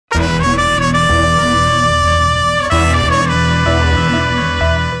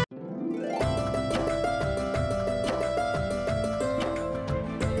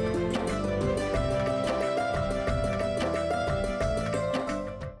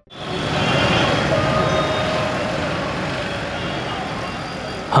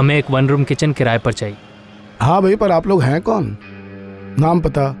हमें एक 1 room kitchen किराए पर चाहिए। हाँ भाई, पर आप लोग हैं कौन? नाम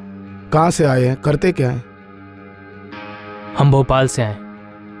पता, कहाँ से आए हैं, करते क्या हैं? हम भोपाल से आए।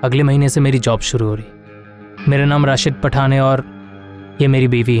 अगले महीने से मेरी जॉब शुरू हो रही। मेरा नाम राशिद पठान है और ये मेरी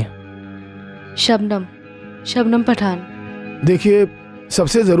बीवी है शबनम पठान। देखिए,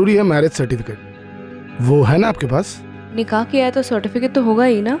 सबसे ज़रूरी है मैरिज सर्टिफिकेट। वो है ना आपके पास? निकाह किया है तो सर्टिफिकेट तो होगा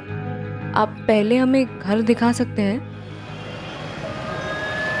ही ना। आप पहले हमें घर दिखा सकते हैं?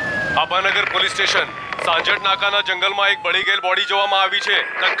 આપાનગર પોલીસ સ્ટેશન સાંજટ નાકાના જંગલમાં એક બળી ગયેલ બોડી જોવામાં આવી છે।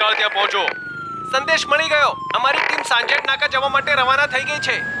 તત્કાળ ત્યાં પહોંચો। સંદેશ મળી ગયો। અમારી ટીમ સાંજટ નાકા જવા માટે રવાના થઈ ગઈ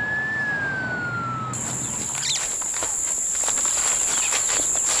છે।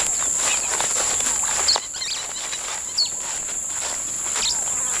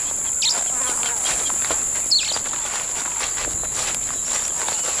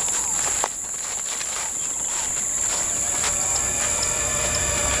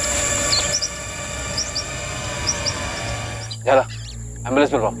 ज़्यादा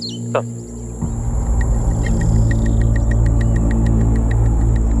एम्बुलेंस बुलवाओ।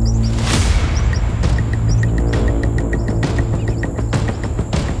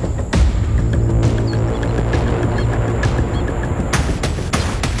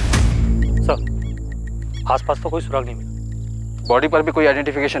 सर, आसपास तो कोई सुराग नहीं मिला। बॉडी पर भी कोई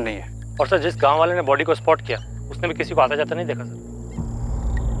आइडेंटिफिकेशन नहीं है। और सर, जिस गांव वाले ने बॉडी को स्पॉट किया उसने भी किसी को आता जाता नहीं देखा सर।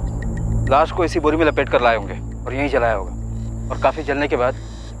 लाश को इसी बोरी में लपेट कर लाए होंगे और यहीं जलाया होगा, और काफी जलने के बाद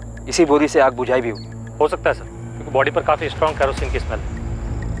इसी बोरी से आग बुझाई भी होगी। हो सकता है सर, क्योंकि बॉडी पर काफी स्ट्रॉन्ग कैरोसिन की स्मेल है।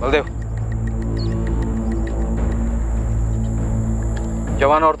 बलदेव,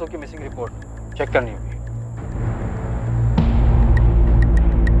 जवान औरतों की मिसिंग रिपोर्ट चेक करनी होगी।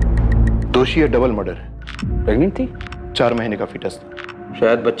 दोषी है डबल मर्डर है। प्रेग्नेंट थी? 4 महीने का फीटस था।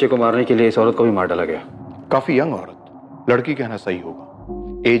 शायद बच्चे को मारने के लिए इस औरत को भी मार डाला गया। काफी यंग औरत, लड़की कहना सही होगा।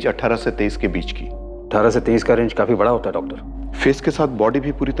 एज 18 से 23 के बीच की। 18 से 23 का रेंज काफी बड़ा होता है डॉक्टर। फेस के साथ बॉडी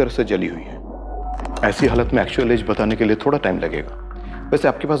भी पूरी तरह से जली हुई है। ऐसी हालत में एक्चुअल एज बताने के लिए थोड़ा टाइम लगेगा। वैसे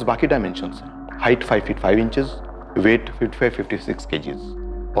आपके पास बाकी डायमेंशंस हैं। Height 5 feet 5 inches, wait 55-56 KGs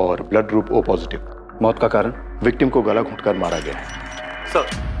और ब्लड ग्रुप O पॉजिटिव। मौत का कारण? विक्टिम को गला घोंटकर मारा गया है। सर,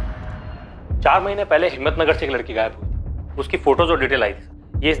 4 महीने पहले हिम्मतनगर से एक लड़की गायब हुई थी। उसकी फोटोज और डिटेल आई थी।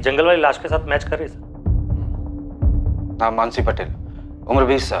 ये इस जंगल वाली लाश के साथ मैच कर रही है सर। नाम मानसी पटेल, उम्र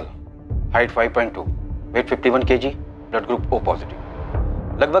 20 साल, height 5.2, wait 51 KG, blood group O positive.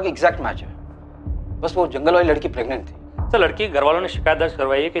 लगभग एग्जैक्ट मैच है। बस वो जंगल वाली लड़की प्रेग्नेंट थी। सर, लड़की के घर वालों ने शिकायत दर्ज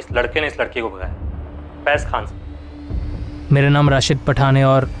करवाई है कि इस लड़के ने इस लड़की को भगाया। फैज खान से। मेरा नाम राशिद पठान है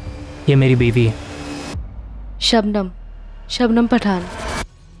और ये मेरी बीवी है शबनम पठान।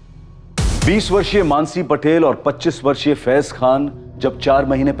 20 वर्षीय मानसी पटेल और 25 वर्षीय फैज खान जब 4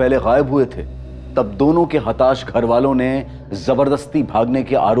 महीने पहले गायब हुए थे, तब दोनों के हताश घर वालों ने जबरदस्ती भागने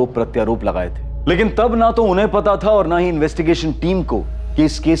के आरोप प्रत्यारोप लगाए थे। लेकिन तब ना तो उन्हें पता था और ना ही इन्वेस्टिगेशन टीम को कि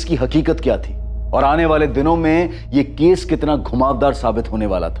इस केस की हकीकत क्या थी और आने वाले दिनों में यह केस कितना घुमावदार साबित होने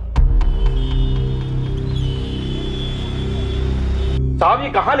वाला था। साहब, ये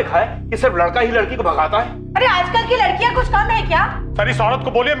कहाँ लिखा है कि सिर्फ लड़का ही लड़की को भगाता है? अरे आजकल की लड़कियां कुछ कम है क्या? सर, इस औरत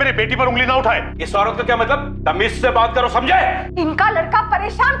को बोलिए मेरी बेटी पर उंगली ना उठाए। इस औरत का क्या मतलब? तमीज से बात करो, समझे? इनका लड़का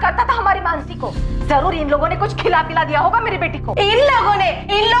परेशान करता था हमारी मानसी को। जरूर इन लोगों ने कुछ खिला पिला दिया होगा मेरी बेटी को। इन लोगों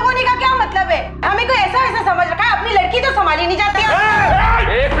ने का क्या मतलब है? हमें कोई ऐसा समझ रखा है, अपनी लड़की तो संभाली नहीं जाती।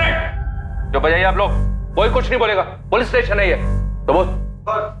 एक मिनट, जो बजाइए आप लोग, कोई कुछ नहीं बोलेगा। पुलिस स्टेशन है ये। तो बोल,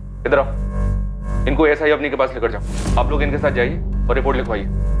 इधर आओ। इनको SI अपनी के पास लेकर जाओ। आप लोग इनके साथ जाइए और रिपोर्ट लिखवाइए।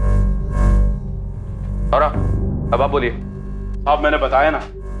 और अब आप बोलिए। साहब, मैंने बताया ना,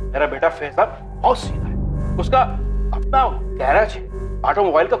 मेरा बेटा फैसल बहुत सीधा है। उसका अपना गैराज है,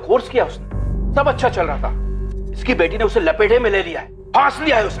 ऑटोमोबाइल का कोर्स किया उसने, सब अच्छा चल रहा था। इसकी बेटी ने उसे लपेटे में ले लिया है, फांस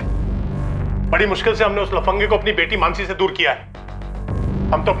लिया है उसे। बड़ी मुश्किल से हमने उस लफंगे को अपनी बेटी मानसी से दूर किया है।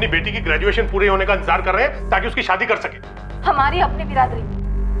 हम तो अपनी बेटी की ग्रेजुएशन पूरी होने का इंतजार कर रहे हैं ताकि उसकी शादी कर सके। हमारी अपनी बिरादरी,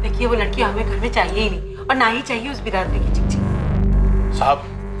 देखिए वो लड़की हमें घर में चाहिए ही नहीं और ना ही चाहिए उस बिरादरी की चिट्ठी। साहब,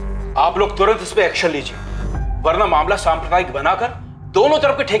 आप लोग तुरंत इस पे एक्शन लीजिए, वरना मामला सांप्रदायिक बनाकर दोनों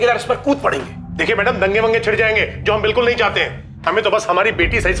तरफ के ठेकेदार इस पर कूद पड़ेंगे। देखिए मैडम, दंगे वंगे छिड़ जाएंगे, जो हम बिल्कुल नहीं चाहते हैं। हमें तो बस हमारी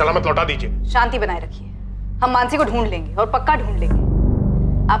बेटी सही सलामत लौटा दीजिए। शांति बनाए रखिए, हम मानसी को ढूंढ लेंगे और पक्का ढूंढ लेंगे।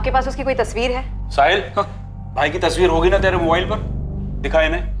 आपके पास उसकी कोई तस्वीर है? साहिल, भाई की तस्वीर होगी ना तेरे मोबाइल पर? दिखा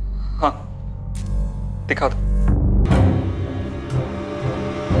इन्हें। हाँ, दिखा दो।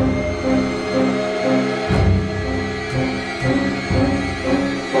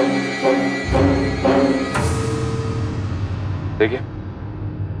 देखिए,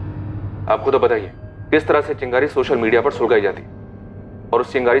 आपको तो बताइए किस तरह से चिंगारी सोशल मीडिया पर सुलगाई जाती और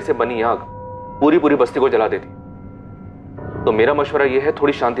उस चिंगारी से बनी आग पूरी पूरी बस्ती को जला देती। तो मेरा मशवरा ये है,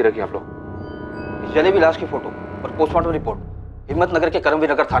 थोड़ी शांति रखिए आप लोग। जलेबी लाश की फोटो और पोस्टमार्टम रिपोर्ट हिम्मतनगर के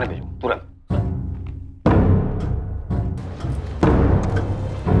करमवीर नगर थाने भेजो तुरंत।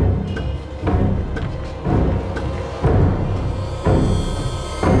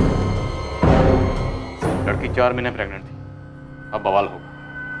 लड़की 4 महीने प्रेग्नेंट थी, अब बवाल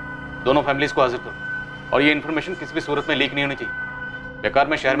होगा। दोनों फैमिलीज को हाजिर करो और ये इन्फॉर्मेशन किसी भी सूरत में लीक नहीं होनी चाहिए। बेकार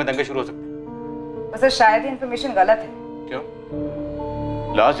में शहर में दंगे शुरू हो सकते हैं। वैसे शायद ये इन्फॉर्मेशन गलत है। क्यों?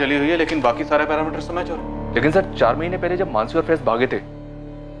 लाश जली हुई है लेकिन बाकी सारे पैरामीटर तो मैच हो रहे हैं। लेकिन सर 4 महीने पहले जब मानसी और फैज भागे थे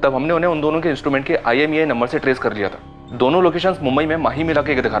तब हमने उन्हें उन दोनों के इंस्ट्रूमेंट के IMEI नंबर से ट्रेस कर लिया था। दोनों लोकेशंस मुंबई में माही में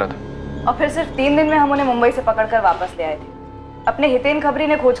इलाके के दिखा रहा था। और फिर सिर्फ 3 दिन में हम उन्हें मुंबई से पकड़कर वापस ले आए थे। अपने हितेन खबरी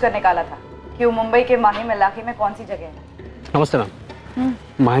ने खोज कर निकाला था कि वो मुंबई के माहिम इलाके में कौन सी जगह है। नमस्ते मैम।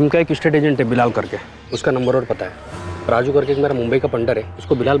 माहिम का एक स्टेट एजेंट है बिलाल करके, उसका नंबर और पता है। राजू करके एक मेरा मुंबई का पंडर है,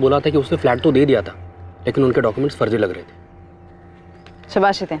 उसको बिलाल बोला था कि उसने फ्लैट तो दे दिया था लेकिन उनके डॉक्यूमेंट्स फर्जी लग रहे थे।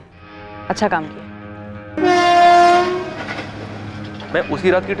 शाबाश हितेन, अच्छा काम किया। मैं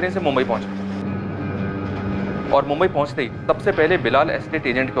उसी रात की ट्रेन से मुंबई पहुंचा और मुंबई पहुंचते ही सबसे पहले बिलाल एस्टेट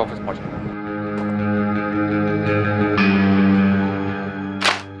एजेंट के ऑफिस पहुंचा।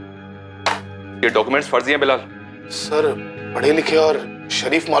 ये डॉक्यूमेंट्स फर्जी हैं बिलाल। सर पढ़े लिखे और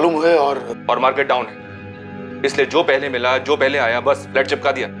शरीफ मालूम हुए और मार्केट डाउन है, इसलिए जो पहले मिला जो पहले आया बस फ्लैट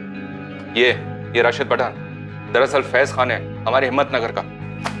चिपका दिया। ये राशिद पठान दरअसल फैज खान है, हमारे हिम्मतनगर का,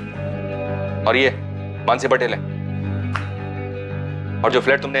 और ये मानसी पटेल है। और जो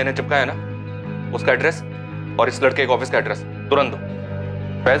फ्लैट तुमने इन्हें चिपकाया ना, उसका एड्रेस और इस लड़के के ऑफिस का एड्रेस तुरंत दो।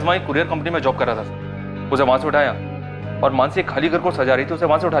 फैज वहां कुरियर कंपनी में जॉब कर रहा था, उसे वहां से उठाया और मानसी खाली घर को सजा रही थी, उसे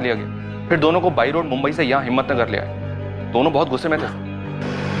वहां से उठा लिया गया। फिर दोनों को बाई रोड मुंबई से यहाँ हिम्मतनगर ले आए। दोनों बहुत गुस्से में थे।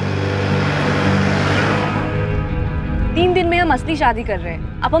 3 दिन में हम असली शादी कर रहे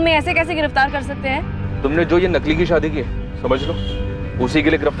हैं, आप हमें ऐसे कैसे गिरफ्तार कर सकते हैं? तुमने जो ये नकली की शादी की है, समझ लो उसी के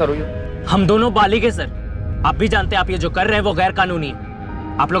लिए गिरफ्तार हुई हो। हम दोनों बालिग हैं सर, आप भी जानते हैं आप ये जो कर रहे हैं वो गैर कानूनी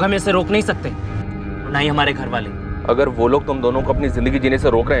है। आप लोग हमें इससे रोक नहीं सकते, ना ही हमारे घर वाले। अगर वो लोग तुम दोनों को अपनी जिंदगी जीने से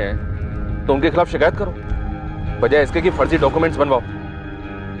रोक रहे हैं तो उनके खिलाफ शिकायत करो, बजाय इसके कि फर्जी डॉक्यूमेंट्स बनवाओ।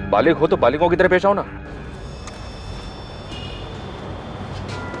 बालिग हो तो बालिगों की तरह पेश आओ ना।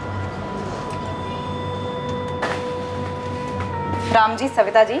 राम जी,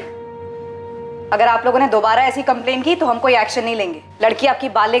 सविता जी, अगर आप लोगों ने दोबारा ऐसी कंप्लेन की तो हम कोई एक्शन नहीं लेंगे। लड़की आपकी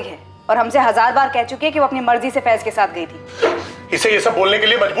बालिग है और हमसे 1000 बार कह चुकी है कि वो अपनी मर्जी से फैज के साथ गई थी। इसे ये सब बोलने के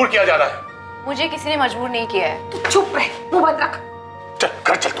लिए मजबूर किया जा रहा है। मुझे किसी ने मजबूर नहीं किया है। तू चुप रह, मुंह बंद रख। चल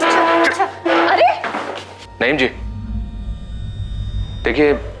घर चल तू। चल। अरे नईम जी,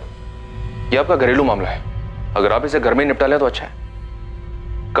 देखिए ये आपका घरेलू मामला है, अगर आप इसे घर में निपटा लें तो अच्छा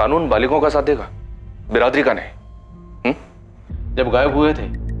है। कानून बालिगों का साथ देगा, बिरादरी का नहीं। जब गायब हुए थे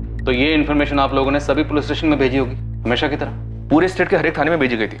तो ये इन्फॉर्मेशन आप लोगों ने सभी पुलिस स्टेशन में भेजी होगी, हमेशा की तरह। पूरे स्टेट के हर एक थाने में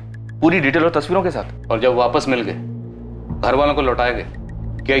भेजी गई थी, पूरी डिटेल और तस्वीरों के साथ। और जब वापस मिल गए, घर वालों को लौटाए गए,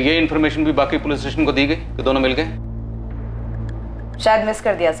 क्या ये इन्फॉर्मेशन भी बाकी पुलिस स्टेशन को दी गई कि दोनों मिल गए? शायद मिस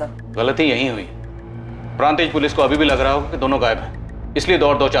कर दिया सर। गलती यही हुई। प्रांतिज पुलिस को अभी भी लग रहा होगा कि दोनों गायब हैं, इसलिए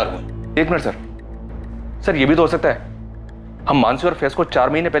दौड़ 2-4 हुए। 1 मिनट सर, ये भी तो हो सकता है हम मानसी और फैज को 4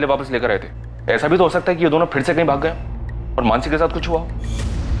 महीने पहले वापस लेकर आए थे। ऐसा भी तो हो सकता है कि ये दोनों फिर से कहीं भाग गए और मानसी के साथ कुछ हुआ हो।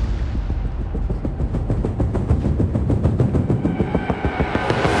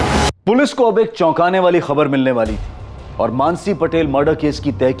 पुलिस को अब एक चौंकाने वाली खबर मिलने वाली थी और मानसी पटेल मर्डर केस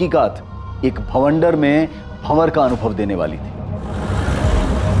की तहकीकात एक भवंडर में भंवर का अनुभव देने वाली थी।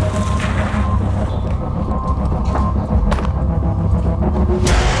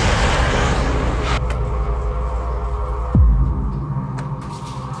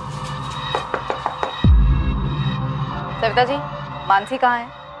 सविता जी, मानसी कहाँ है?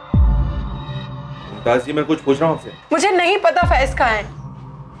 दास जी, मैं कुछ पूछ रहा हूँ आपसे। मुझे नहीं पता फैज कहाँ है।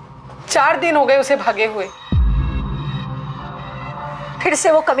 4 दिन हो गए उसे भागे हुए। फिर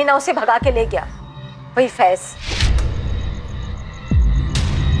से वो कमीना उसे भगा के ले गया, वही फैज।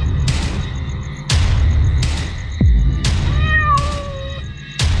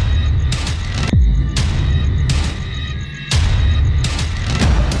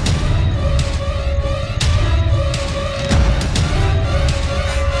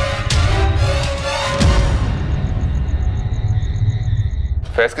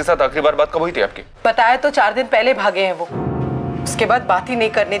 फैज के साथ आखिरी बार बात कब हुई थी आपकी? बताया तो 4 दिन पहले भागे हैं वो। उसके बाद बात ही नहीं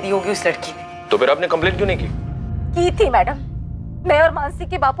करने दी होगी उस लड़की ने। तो फिर आपने कंप्लेंट क्यों नहीं की? की थी मैडम, मैं और मानसी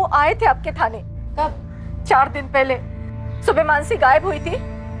के बापू आए थे आपके थाने। कब? 4 दिन पहले। सुबह मानसी गायब हुई थी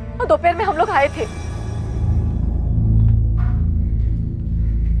और दोपहर में हम लोग आए थे।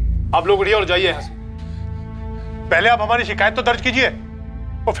 आप लोग उठिए और जाइए यहाँ से। पहले आप हमारी शिकायत तो दर्ज कीजिए।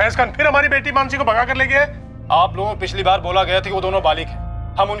 वो फैज खान फिर हमारी बेटी मानसी को भगा कर ले गया है। आप लोगों को पिछली बार बोला गया था कि वो दोनों बालिग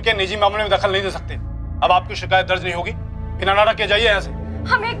हैं। हम उनके निजी मामले में दखल नहीं दे सकते। अब आपकी शिकायत दर्ज नहीं होगी, बिना नाटक किए जाइए यहाँ से।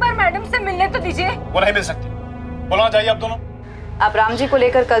 हम एक बार मैडम से मिलने तो दीजिए। वो नहीं मिल सकती, बोलना चाहिए आप दोनों। आप राम जी को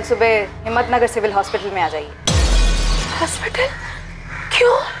लेकर कल सुबह हिम्मतनगर सिविल हॉस्पिटल में आ जाइए। हॉस्पिटल?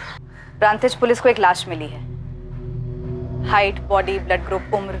 क्यों? प्रांतिज पुलिस को एक लाश मिली है। हाइट, बॉडी, ब्लड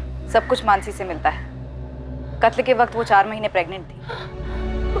ग्रुप, उम्र सब कुछ मानसी से मिलता है। कत्ल के वक्त वो 4 महीने प्रेग्नेंट थी।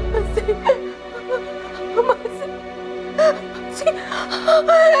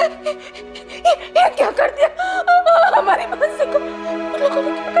 ये क्या कर दिया हमारी मानसी को? लोगों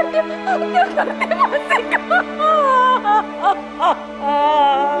ने क्या कर दिया? क्या कर दिया मानसी को?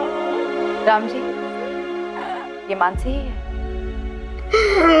 राम जी, ये मानसी ही है।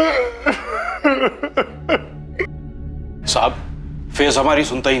 साहब, फैज हमारी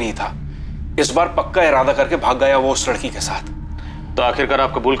सुनता ही नहीं था। इस बार पक्का इरादा करके भाग गया वो उस लड़की के साथ। तो आखिरकार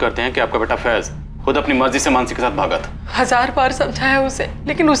आप कबूल करते हैं कि आपका बेटा फैज खुद अपनी मर्जी से मानसी के साथ भागा था? 1000 बार समझाया उसे,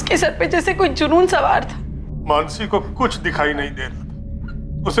 लेकिन उसके सर पे जैसे कोई जुनून सवार था। मानसी को कुछ दिखाई नहीं दे रहा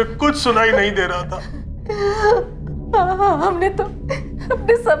था, उसे कुछ सुनाई नहीं दे रहा था। हमने तो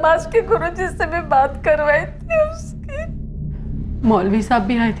अपने समाज के गुरुजी से भी बात करवाई थी उसकी। मौलवी साहब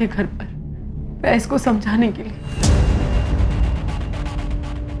भी आए थे घर पर फैज को समझाने के लिए।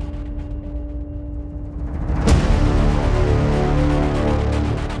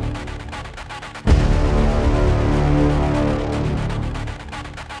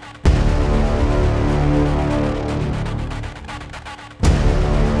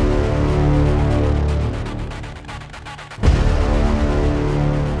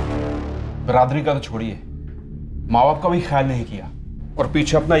 बिरादरी का तो छोड़िए, माँ बाप का भी ख्याल नहीं किया और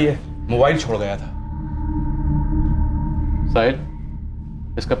पीछे अपना ये मोबाइल छोड़ गया था। साहिल,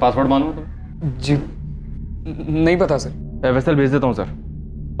 इसका पासवर्ड मालूम है? जी नहीं पता सर। एफएसएल भेज देता हूँ सर,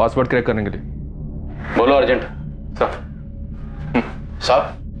 पासवर्ड क्रैक करने के लिए। बोलो अर्जेंट। सर। साहब,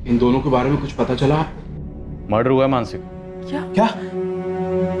 इन दोनों के बारे में कुछ पता चला आपको? मर्डर हुआ है मानसी का। क्या?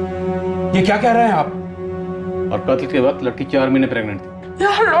 ये क्या कह रहे हैं आप? और कत्ल के वक्त लड़की 4 महीने प्रेग्नेंट थी।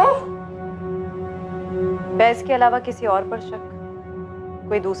 फैज के अलावा किसी और पर शक?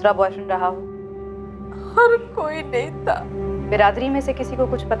 कोई दूसरा बॉयफ्रेंड रहा हो? और कोई नहीं था। बिरादरी में से किसी को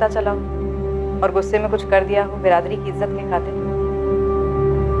कुछ पता चला हो और गुस्से में कुछ कर दिया हो बिरादरी की इज्जत के खातिर?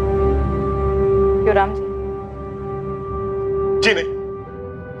 क्यों राम जी? जी नहीं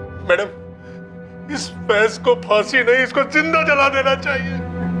मैडम, इस फैज को फांसी नहीं, इसको जिंदा जला देना चाहिए।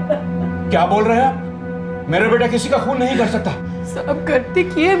 क्या बोल रहे हैं आप? मेरा बेटा किसी का खून नहीं कर सकता। सब गलती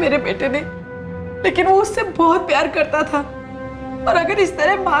की है मेरे बेटे ने, लेकिन वो उससे बहुत प्यार करता था और अगर इस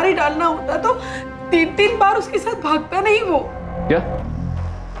तरह मार ही डालना होता तो 3 बार उसके साथ भागता नहीं वो। क्या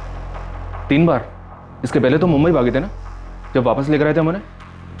 3 बार? इसके पहले तो मुंबई भागे थे ना, जब वापस लेकर आए थे हमने।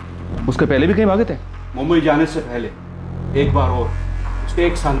 उसके पहले भी कहीं भागे थे? मुंबई जाने से पहले एक बार और, उसके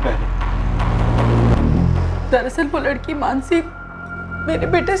 1 साल पहले। दरअसल वो लड़की मानसी मेरे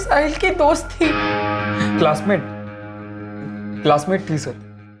बेटे साहिल की दोस्त थी। क्लासमेट थी sir.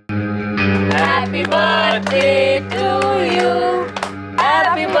 Happy birthday to you.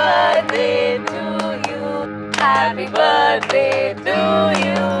 Happy birthday to you. Happy birthday to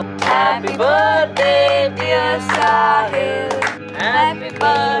you. Happy birthday dear Sahil. Happy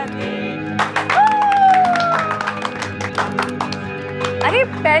birthday. अरे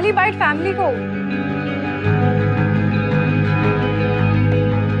पहली बाइट फैमिली को।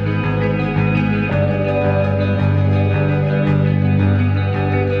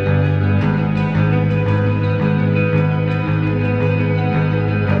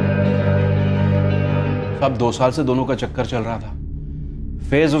 अब 2 साल से दोनों का चक्कर चल रहा था।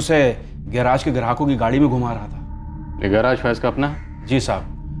 फैज उसे गैराज के ग्राहकों की गाड़ी में घुमा रहा था। ये गैराज फैज का अपना? जी साहब,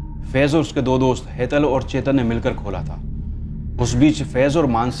 फैज और उसके 2 दोस्त हेतल और चेतन ने मिलकर खोला था। उस बीच फैज और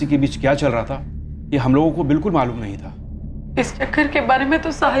मानसी के बीच क्या चल रहा था ये हम लोगों को बिल्कुल मालूम नहीं था। इस चक्कर के बारे में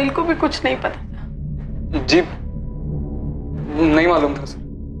तो साहिल को भी कुछ नहीं पता था। जी नहीं मालूम था सर।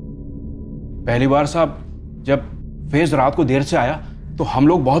 पहली बार साहब जब फैज रात को देर से आया तो हम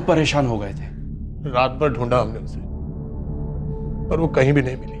लोग बहुत परेशान हो गए थे। रात भर ढूंढा हमने उसे, पर वो कहीं भी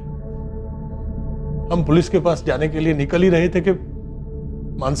नहीं मिली। हम पुलिस के पास जाने के लिए निकल ही रहे थे कि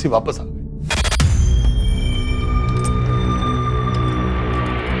मानसी वापस आ गई।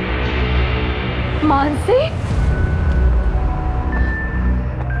 मानसी?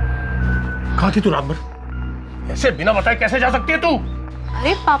 कहाँ थी तू रात भर? ऐसे बिना बताए कैसे जा सकती है तू?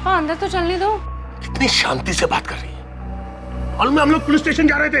 अरे पापा अंदर तो चलने दो। कितनी शांति से बात कर रही है। और हम लोग पुलिस स्टेशन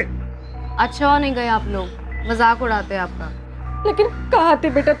जा रहे थे। अच्छा नहीं गए आप लोग, मजाक उड़ाते हैं आपका। लेकिन कहाँ थे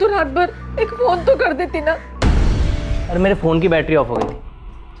बेटा तू रात भर? एक फोन तो कर देती ना। अरे मेरे फोन की बैटरी ऑफ हो गई थी,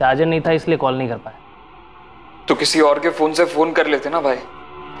 चार्जर नहीं था इसलिए कॉल नहीं कर पाया। तो किसी और के फोन से फोन कर लेते ना भाई।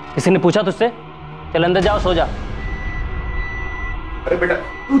 किसी ने पूछा तुझसे? चल अंदर जाओ, सो जा। अरे बेटा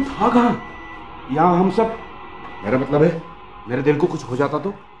तू था कहाँ? यहाँ हम सब, मेरा मतलब है मेरे दिल को कुछ हो जाता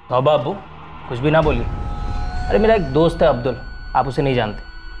तो? तौबा अब्बू, कुछ भी ना बोली। अरे मेरा एक दोस्त है अब्दुल, आप उसे नहीं जानते,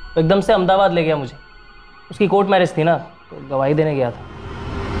 तो एकदम से अहमदाबाद ले गया मुझे। उसकी कोर्ट मैरिज थी ना, तो गवाही देने गया था।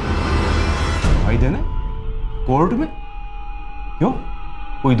 गवाही देने? कोर्ट में? क्यों?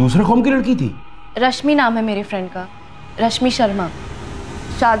 कोई दूसरे कौम की लड़की थी? रश्मि नाम है मेरे फ्रेंड का, रश्मि शर्मा।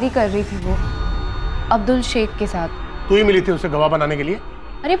 शादी कर रही थी वो अब्दुल शेख के साथ। तू ही मिली थी उसे गवाह बनाने के लिए?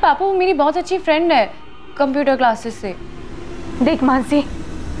 अरे पापा, वो मेरी बहुत अच्छी फ्रेंड है कंप्यूटर क्लासेस से। देख मानसी,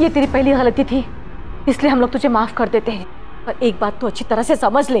 ये तेरी पहली गलती थी, इसलिए हम लोग तुझे माफ कर देते हैं। पर एक बात तो अच्छी तरह से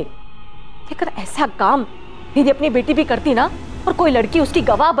समझ ले, अगर ऐसा काम यदि अपनी बेटी भी करती ना, और कोई लड़की उसकी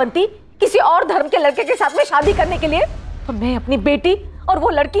गवाह बनती किसी और धर्म के लड़के के साथ में शादी करने के लिए, तो मैं अपनी बेटी और वो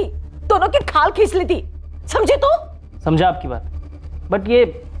लड़की दोनों की खाल खींच लेती। समझे तो? समझा आपकी बात, बट ये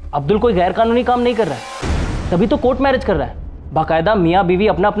अब्दुल कोई गैर कानूनी काम नहीं कर रहा है, तभी तो कोर्ट मैरिज कर रहा है। बाकायदा मियाँ बीवी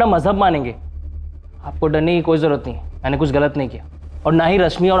अपना अपना मजहब मानेंगे। आपको डरने की कोई जरूरत नहीं है, मैंने कुछ गलत नहीं किया, और ना ही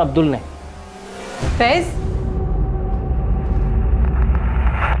रश्मि और अब्दुल ने। फैज,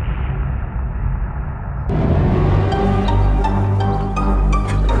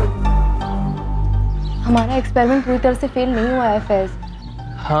 हमारा एक्सपेरिमेंट पूरी तरह से फेल नहीं हुआ है फैज।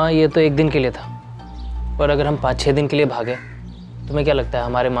 हाँ, ये तो एक दिन के लिए था, पर अगर हम 5-6 दिन के लिए भागे, तुम्हें क्या लगता है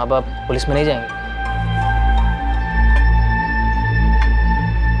हमारे माँ बाप पुलिस में नहीं जाएंगे?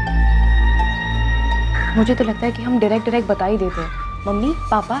 मुझे तो लगता है कि हम डायरेक्ट बता ही देते हैं, मम्मी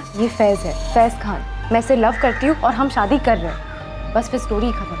पापा ये फैज है, फैज खान, मैं इसे लव करती हूँ और हम शादी कर रहे हैं, बस फिर स्टोरी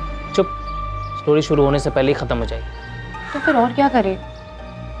ही खत्म। चुप, स्टोरी शुरू होने से पहले ही खत्म हो जाएगी। तो फिर और क्या करें?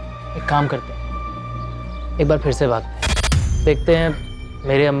 एक काम करते हैं, एक बार फिर से भागते, देखते हैं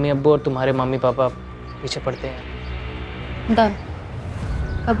मेरे अम्मी अब्बू और तुम्हारे मम्मी पापा पीछे पड़ते हैं। डन।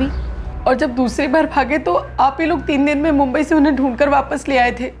 कभी? और जब दूसरी बार भागे तो आप ही लोग 3 दिन में मुंबई से उन्हें ढूंढकर वापस ले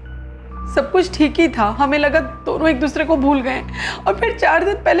आए थे। सब कुछ ठीक ही था, हमें लगा दोनों एक दूसरे को भूल गए, और फिर 4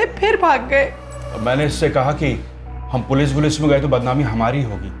 दिन पहले फिर भाग गए। मैंने इससे कहा कि हम पुलिस में गए तो बदनामी हमारी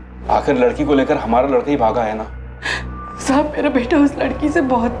होगी। आखिर लड़की को लेकर हमारा लड़का ही भागा है ना। साहब, मेरा बेटा उस लड़की से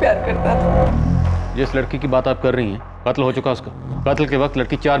बहुत प्यार करता था। जिस लड़की की बात आप कर रही हैं, कत्ल हो चुका उसका। कत्ल के वक्त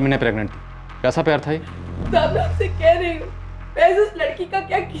लड़की 4 महीने प्रेग्नेंट थी। कैसा प्यार था ये? साहब, मैं आपसे कह रही हूँ, फैज उस लड़की का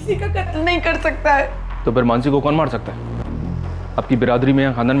क्या किसी का कत्ल नहीं कर सकता है। तो फिर मानसी को कौन मार सकता है? आपकी बिरादरी में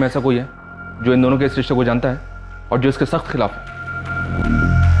या खानदान में ऐसा कोई है जो इन दोनों के इस रिश्ते को जानता है और जो इसके सख्त खिलाफ है?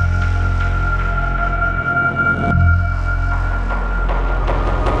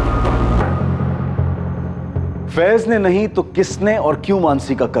 फैज ने नहीं तो किसने और क्यों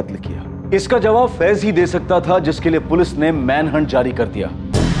मानसी का कत्ल किया? इसका जवाब फैज ही दे सकता था, जिसके लिए पुलिस ने मैनहंट जारी कर दिया।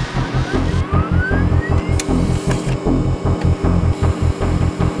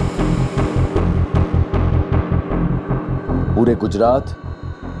 पूरे गुजरात,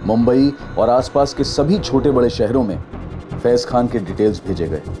 मुंबई और आसपास के सभी छोटे बड़े शहरों में फैज खान के डिटेल्स भेजे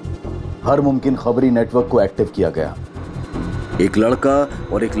गए। हर मुमकिन खबरी नेटवर्क को एक्टिव किया गया। एक लड़का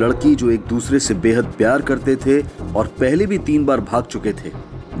और एक लड़की जो एक दूसरे से बेहद प्यार करते थे और पहले भी 3 बार भाग चुके थे,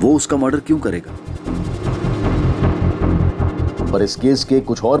 वो उसका मर्डर क्यों करेगा? पर इस केस के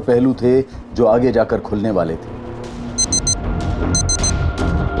कुछ और पहलू थे जो आगे जाकर खुलने वाले थे।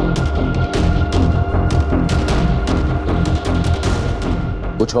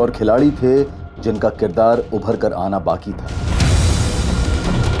 कुछ और खिलाड़ी थे जिनका किरदार उभर कर आना बाकी था।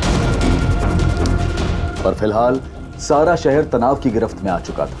 पर फिलहाल सारा शहर तनाव की गिरफ्त में आ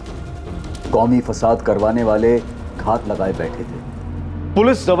चुका था। कौमी फसाद करवाने वाले घात लगाए बैठे थे।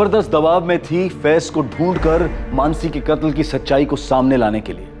 पुलिस जबरदस्त दबाव में थी फैज को ढूंढकर मानसी के कत्ल की सच्चाई को सामने लाने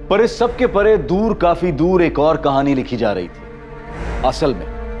के लिए। पर इस सब के परे दूर, काफी दूर एक और कहानी लिखी जा रही थी। असल में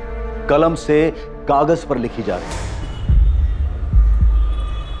कलम से कागज पर लिखी जा रही थी।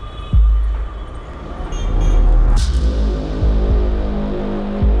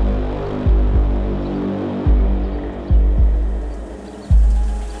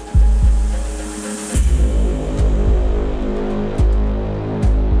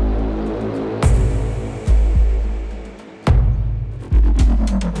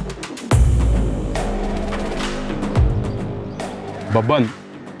 बब्बन,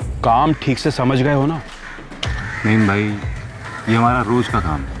 काम ठीक से समझ गए हो ना? नहीं भाई, ये हमारा रोज का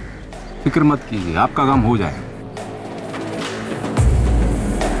काम है, फिक्र मत कीजिए, आपका काम हो जाएगा।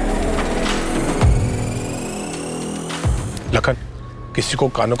 लखन, किसी को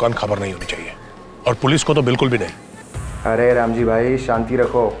कानो कान खबर नहीं होनी चाहिए, और पुलिस को तो बिल्कुल भी नहीं। अरे रामजी भाई, शांति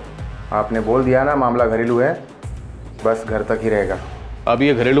रखो। आपने बोल दिया ना मामला घरेलू है, बस घर तक ही रहेगा। अब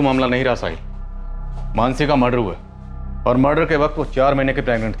ये घरेलू मामला नहीं रहा साहिल, मानसी का मर्डर हुआ और मर्डर के वक्त वो 4 महीने की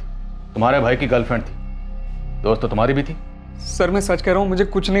प्रेग्नेंट थी। तुम्हारे भाई की गर्लफ्रेंड थी। दोस्त तो तुम्हारी भी थी। सर मैं सच कह रहा हूँ, मुझे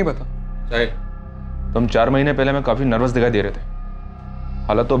कुछ नहीं पता। साहिल, तुम 4 महीने पहले में काफी नर्वस दिखाई दे रहे थे।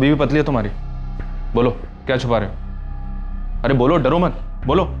 हालत तो अभी भी पतली है तुम्हारी। बोलो क्या छुपा रहे हो? अरे बोलो, डरो मत,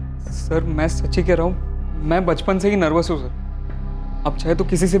 बोलो। सर मैं सच ही कह रहा हूँ, मैं बचपन से ही नर्वस हूँ सर। आप चाहे तो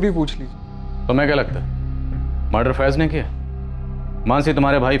किसी से भी पूछ लीजिए। तुम्हें क्या लगता है मर्डर फैज ने किया? मानसी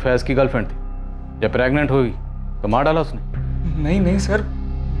तुम्हारे भाई फैज की गर्लफ्रेंड थी। जब प्रेग्नेंट हुई तो मार डाला उसने। नहीं नहीं सर,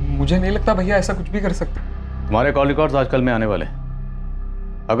 मुझे नहीं लगता भैया ऐसा कुछ भी कर सकते। तुम्हारे कॉल रिकॉर्ड्स आजकल में आने वाले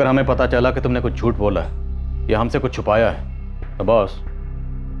हैं। अगर हमें पता चला कि तुमने कुछ झूठ बोला है या हमसे कुछ छुपाया है तो बॉस,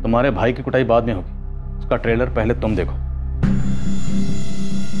 तुम्हारे भाई की कुटाई बाद में होगी। उसका ट्रेलर पहले तुम देखो।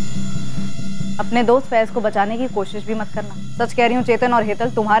 अपने दोस्त फैज को बचाने की कोशिश भी मत करना। सच कह रही हूँ, चेतन और हेतल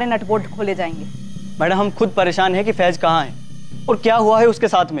तुम्हारे नटबोल्ट खोले जाएंगे। मैडम हम खुद परेशान हैं कि फैज कहाँ है और क्या हुआ है उसके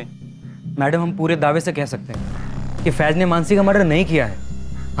साथ में। मैडम हम पूरे दावे से कह सकते हैं कि फैज ने मानसी का मर्डर नहीं किया है।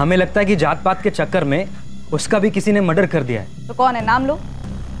 हमें लगता है कि जात पात के चक्कर में उसका भी किसी ने मर्डर कर दिया है। तो कौन है? नाम लो।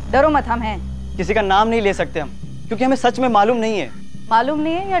 डरो मत, हम हैं। किसी का नाम नहीं ले सकते हम, क्योंकि हमें सच में मालूम नहीं है। मालूम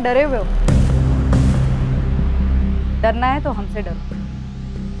नहीं है या डरे हुए हो? डरना है तो हमसे डरो।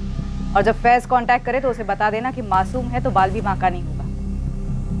 और जब फैज कांटेक्ट करे तो उसे बता देना कि मासूम है तो बाल भी बांका नहीं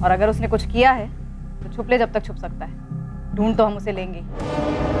होगा। और अगर उसने कुछ किया है तो छुप ले जब तक छुप सकता है। ढूंढ तो हम उसे लेंगे।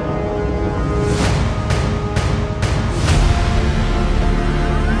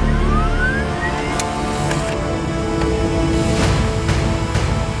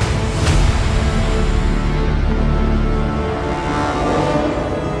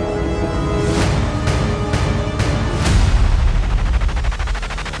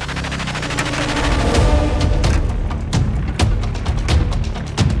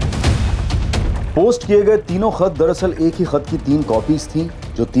 पोस्ट किए गए तीनों खत दरअसल एक ही खत की 3 कॉपीज थीं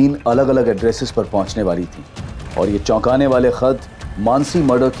जो 3 अलग अलग एड्रेसेस पर पहुंचने वाली थी। और ये चौंकाने वाले खत मानसी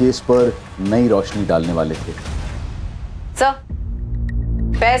मर्डर केस पर नई रोशनी डालने वाले थे। सर,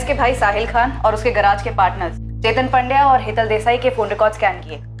 फैज के भाई साहिल खान और उसके गराज के पार्टनर्स चेतन पंड्या और हेतल देसाई के फोन रिकॉर्ड स्कैन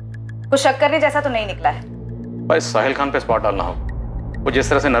किए। कुछ शक करने जैसा तो नहीं निकला है। भाई साहिल खान पे स्पॉट डालना होगा। वो जिस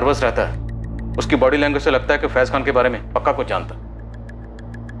तरह से नर्वस रहता है, उसकी बॉडी लैंग्वेज से लगता है कि फैज खान के बारे में पक्का कुछ जानता है।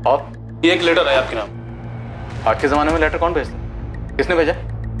 और ये एक लेटर है आपके नाम। आज के जमाने में लेटर कौन भेजता? किसने भेजा?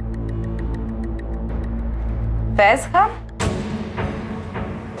 फैज खान?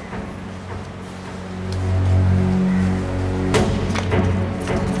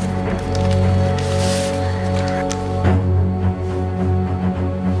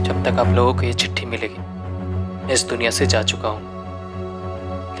 जब तक आप लोगों को ये चिट्ठी मिलेगी मैं इस दुनिया से जा चुका हूं।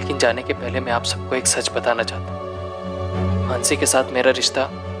 लेकिन जाने के पहले मैं आप सबको एक सच बताना चाहता हूं। मानसी के साथ मेरा रिश्ता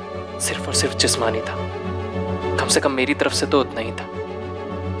सिर्फ और सिर्फ जिस्मानी था। कम से कम मेरी तरफ से तो उतना ही था।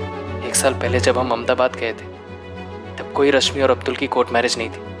 1 साल पहले जब हम अहमदाबाद गए थे तब कोई रश्मि और अब्दुल की कोर्ट मैरिज नहीं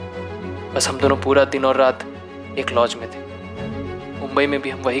थी। बस हम दोनों पूरा दिन और रात एक लॉज में थे। मुंबई में भी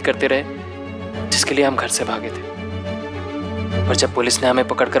हम वही करते रहे जिसके लिए हम घर से भागे थे। पर जब पुलिस ने हमें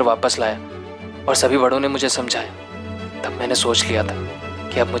पकड़कर वापस लाया और सभी बड़ों ने मुझे समझाया, तब मैंने सोच लिया था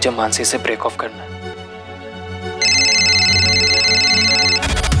कि अब मुझे मानसी से ब्रेक ऑफ करना है।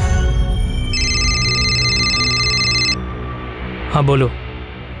 हाँ बोलो।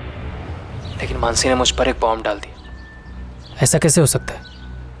 लेकिन मानसी ने मुझ पर एक बॉम्ब डाल दिया। ऐसा कैसे हो सकता है?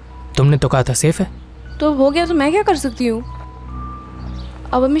 तुमने तो कहा था सेफ है। तो हो गया तो मैं क्या कर सकती हूँ?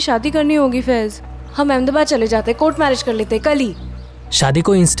 अब हमें शादी करनी होगी फैज। हम अहमदाबाद चले जाते, कोर्ट मैरिज कर लेते कल ही। शादी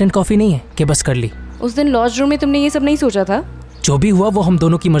कोई इंस्टेंट कॉफी नहीं है कि बस कर ली। उस दिन लॉज रूम में तुमने ये सब नहीं सोचा था? जो भी हुआ वो हम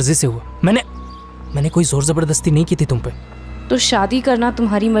दोनों की मर्जी से हुआ। मैंने कोई जोर जबरदस्ती नहीं की थी तुम पे। तो शादी करना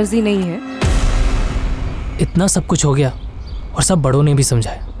तुम्हारी मर्जी नहीं है? इतना सब कुछ हो गया और सब बड़ों ने भी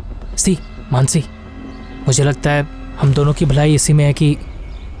समझाया। मानसी, मुझे लगता है हम दोनों की भलाई इसी में है कि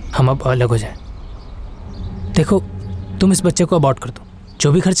हम अब अलग हो जाएं। देखो, तुम इस बच्चे को अबॉर्ट कर दो।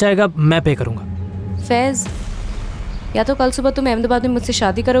 जो भी खर्चा आएगा मैं पे करूंगा। फैज, या तो कल सुबह तुम अहमदाबाद में मुझसे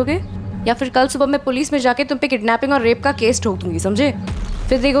शादी करोगे या फिर कल सुबह मैं पुलिस में जाके तुम पे किडनैपिंग और रेप का केस ठोक दूंगी, समझे?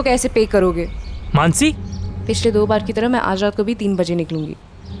 फिर देखो कैसे पे करोगे। मानसी, पिछले 2 बार की तरह मैं आज रात को भी 3 बजे निकलूंगी।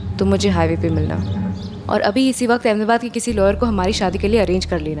 तुम मुझे हाईवे पे मिलना और अभी इसी वक्त अहमदाबाद के किसी लॉयर को हमारी शादी के लिए अरेंज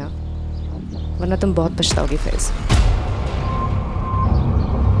कर लेना, वरना तुम बहुत पछताओगे फैज।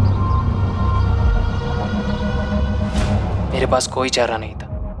 मेरे पास कोई चारा नहीं था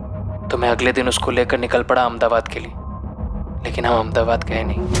तो मैं अगले दिन उसको लेकर निकल पड़ा अहमदाबाद के लिए। लेकिन हम अहमदाबाद गए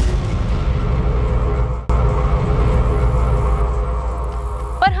नहीं।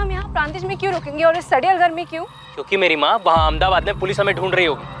 पर हम यहाँ प्रांतिज में क्यों रुकेंगे और इस सड़ियल घर में क्यों? क्योंकि मेरी माँ वहाँ अहमदाबाद में पुलिस हमें ढूंढ रही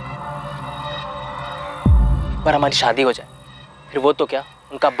होगी। पर हमारी शादी हो जाए फिर वो तो क्या,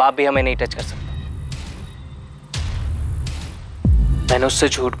 उनका बाप भी हमें नहीं टच कर सकता। मैंने उससे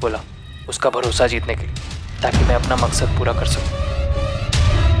झूठ बोला उसका भरोसा जीतने के लिए, ताकि मैं अपना मकसद पूरा कर सकूं।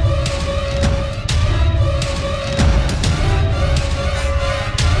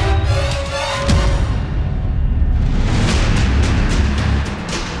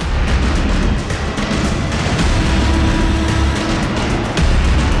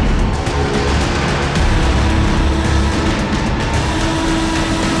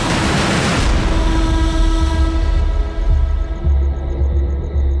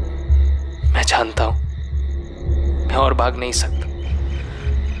 जानता हूं मैं और भाग नहीं सकता,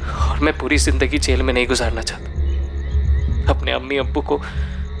 और मैं पूरी जिंदगी जेल में नहीं गुजारना चाहता। अपने अम्मी अब्बू को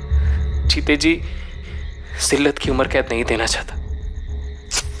जीते जी जिल्लत की उम्र कैद नहीं देना चाहता।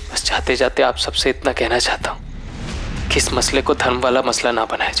 बस जाते जाते आप सबसे इतना कहना चाहता हूं कि इस मसले को धर्म वाला मसला ना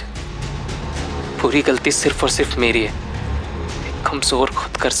बनाया जाए। पूरी गलती सिर्फ और सिर्फ मेरी है, एक कमजोर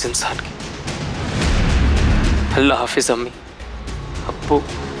खुदगर्ज इंसान की। अल्लाह हाफिज अम्मी, अब्बू,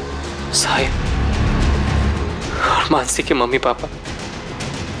 साहिब और मानसी के मम्मी पापा,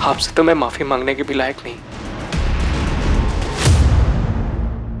 आपसे तो मैं माफी मांगने के भी लायक नहीं।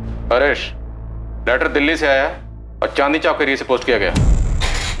 हरेश, लेटर दिल्ली से आया और चांदनी चौक के एरिया से पोस्ट किया गया।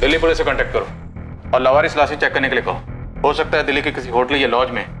 दिल्ली पुलिस से कांटेक्ट करो और लावारिस लाशें चेक करने के लिए कहो। हो सकता है दिल्ली के किसी होटल या लॉज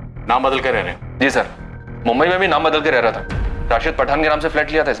में नाम बदल के रह रहे हैं। जी सर, मुंबई में भी नाम बदल के रह रहा था। राशिद पठान के नाम से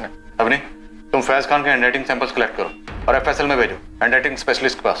फ्लैट लिया था इसने। अवनी, तुम फैज खान के हैंडराइटिंग सैंपल्स कलेक्ट करो और एफएसएल में भेजो, हैंडराइटिंग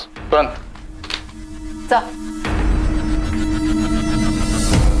स्पेशलिस्ट के पास तुरंत।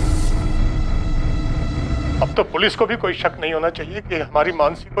 अब तो पुलिस को भी कोई शक नहीं होना चाहिए कि हमारी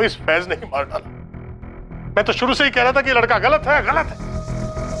मानसी को इस फैज ने ही मार डाला। मैं तो शुरू से ही कह रहा था कि ये लड़का गलत है, गलत है।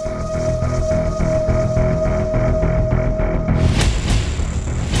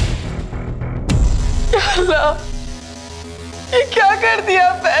 अल्लाह, ये क्या कर दिया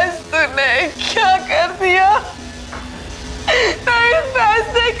फैज तूने? क्या कर दिया? नहीं, फैज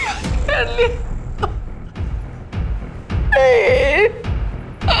ने क्या कर लिया?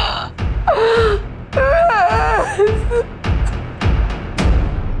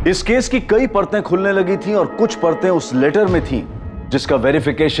 इस केस की कई परतें खुलने लगी थीं और कुछ परतें उस लेटर में थीं जिसका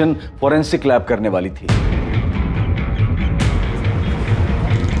वेरिफिकेशन फॉरेंसिक लैब करने वाली थी।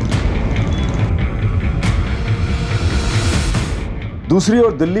 दूसरी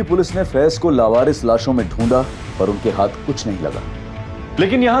ओर दिल्ली पुलिस ने फैज को लावारिस लाशों में ढूंढा पर उनके हाथ कुछ नहीं लगा।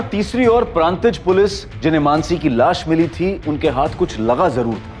 लेकिन यहां तीसरी ओर प्रांतिज पुलिस, जिन्हें मानसी की लाश मिली थी, उनके हाथ कुछ लगा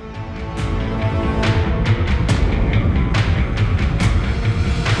जरूर था।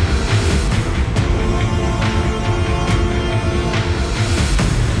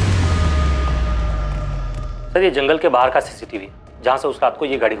 सर, ये जंगल के बाहर का सीसीटीवी जहां से उस रात को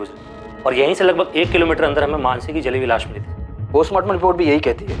ये गाड़ी गुजरी, और यहीं से लगभग 1 किलोमीटर अंदर हमें मानसी की जली हुई लाश मिली थी। पोस्टमार्टम रिपोर्ट भी यही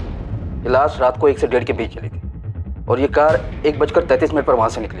कहती है कि लाश रात को 1 से 1:30 के बीच चली थी और ये कार 1:33 पर वहां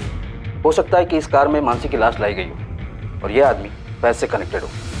से निकली। हो सकता है कि इस कार में मानसी की लाश लाई गई हो और यह आदमी फैज से कनेक्टेड हो।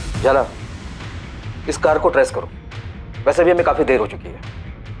 जाला, इस कार को ट्रेस करो। वैसे भी हमें काफी देर हो चुकी है,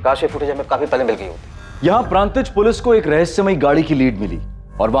 काश ये फुटेज हमें काफी पहले मिल गई होती। यहां प्रांतिज पुलिस को एक रहस्यमयी गाड़ी की लीड मिली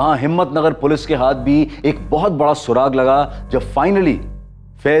और वहां हिम्मतनगर पुलिस के हाथ भी एक बहुत बड़ा सुराग लगा जब फाइनली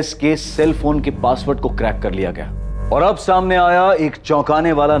फैज के सेल फोन के पासवर्ड को क्रैक कर लिया गया। और अब सामने आया एक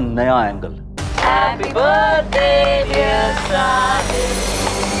चौंकाने वाला नया angle. Happy birthday, dear Sahill.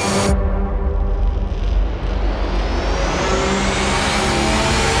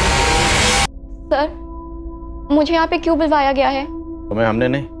 Sir, मुझे यहाँ पे क्यों बुलवाया गया है? तुम्हें हमने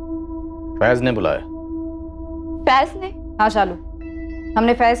नहीं, फैज ने बुलाया। फैज ने? हाँ शालू,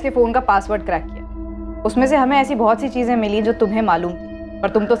 हमने फैज के फोन का पासवर्ड क्रैक किया। उसमें से हमें ऐसी बहुत सी चीजें मिली जो तुम्हें मालूम थी, पर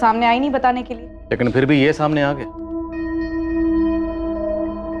तुम तो सामने आई नहीं बताने के लिए। लेकिन फिर भी ये सामने आ गया।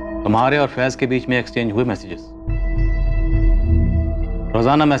 तुम्हारे और फैज के बीच में एक्सचेंज हुए मैसेजेस,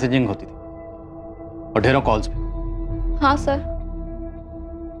 रोजाना मैसेजिंग होती थी और ढेरों कॉल्स भी। हाँ सर,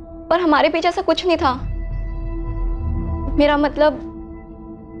 पर हमारे पीछे ऐसा कुछ नहीं था। मेरा मतलब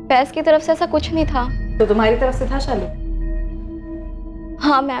फैज की तरफ से ऐसा कुछ नहीं था। तो तुम्हारी तरफ से था शालू?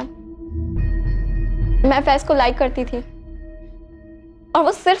 हाँ मैम, मैं फैज को लाइक करती थी और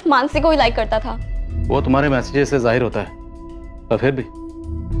वो सिर्फ मानसी को ही लाइक करता था। वो तुम्हारे मैसेजेस से जाहिर होता है, पर फिर भी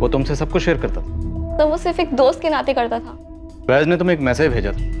वो तुमसे सब कुछ शेयर करता था। तो वो सिर्फ एक दोस्त के नाते करता था। फैज ने तुम्हें एक मैसेज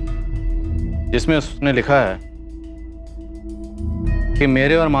भेजा था जिसमें उसने लिखा है कि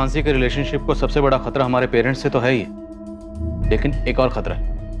मेरे और मानसी के रिलेशनशिप को सबसे बड़ा खतरा हमारे पेरेंट्स से तो है ही, लेकिन एक और खतरा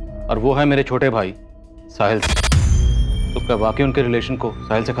है और वो है मेरे छोटे भाई साहिल से। तो क्या वाकई उनके रिलेशन को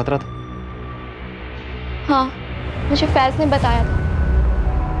साहिल से खतरा था? हाँ, मुझे फैज ने बताया था।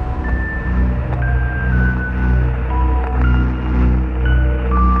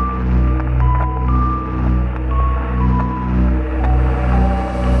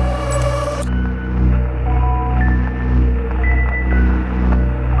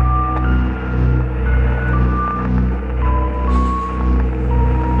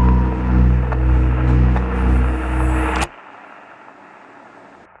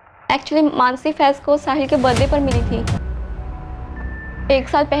 एक्चुअली मानसी फैज को साहिल के बर्थडे पर मिली थी 1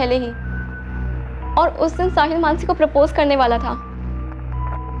 साल पहले ही, और उस दिन साहिल मानसी को प्रपोज करने वाला था।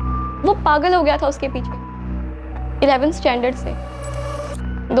 वो पागल हो गया था उसके पीछे 11th स्टैंडर्ड से,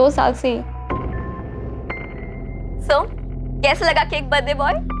 2 साल से। सो कैसे लगा केक बर्थडे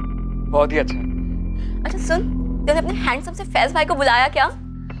बॉय? बहुत ही अच्छा। अच्छा सुन, तूने अपने हैंडसम से फैज भाई को बुलाया क्या?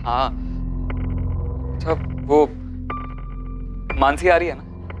 हाँ, अच्छा वो मानसी आ रही है ना?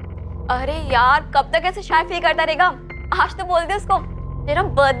 अरे यार, कब तक ऐसे शाय फील करता रहेगा? आज तो बोल दे उसको तेरा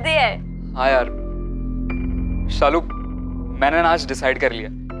बर्थडे है। हाँ यार शालू, मैंने ना आज डिसाइड कर लिया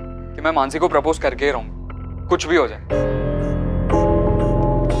कि मैं मानसी को प्रपोज करके ही रहूंगा, कुछ भी हो जाए।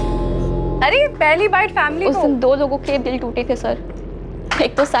 अरे पहली बाइट फैमिली उस दिन 2 लोगों के दिल टूटे थे सर,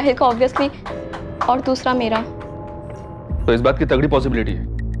 एक तो साहिल का ऑब्वियसली और दूसरा मेरा। तो इस बात की तगड़ी पॉसिबिलिटी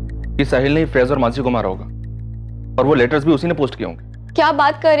है कि साहिल ने फैज और मानसी को मारा होगा, और वो लेटर्स भी उसी ने पोस्ट किए होंगे। क्या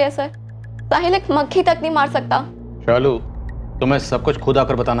बात कर रहे हैं सर? साहिल एक मक्खी तक नहीं मार सकता। शालू, तुम्हें सब कुछ खुद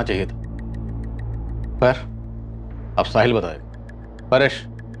आकर बताना चाहिए था, पर अब साहिल बताएगा। परेश,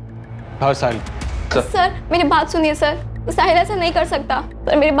 हाँ साहिल। सर मेरी बात सुनिए सर, साहिल ऐसा नहीं कर सकता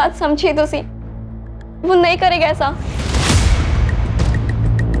सर, मेरी बात समझिए तो सी, वो नहीं करेगा ऐसा।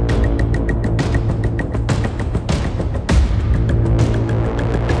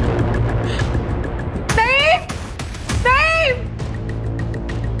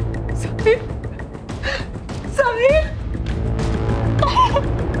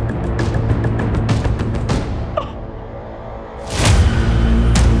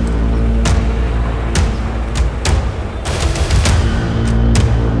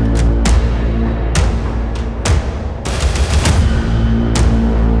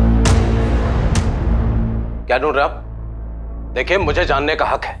 क्या ढूंढ रहे आप? देखिए, मुझे जानने का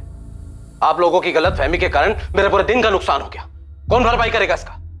हक है। आप लोगों की गलत फहमी के कारण मेरे पूरे दिन का नुकसान हो गया। कौन भरपाई करेगा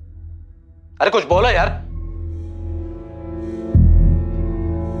इसका? अरे कुछ बोलो यार।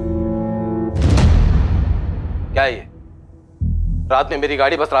 क्या है ये? रात में मेरी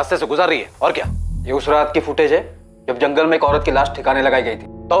गाड़ी बस रास्ते से गुजर रही है, और क्या? ये उस रात की फुटेज है जब जंगल में एक औरत की लाश ठिकाने लगाई गई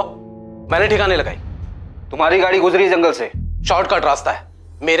थी। तो मैंने ठिकाने लगाई? तुम्हारी गाड़ी गुजरी जंगल से, शॉर्टकट रास्ता है।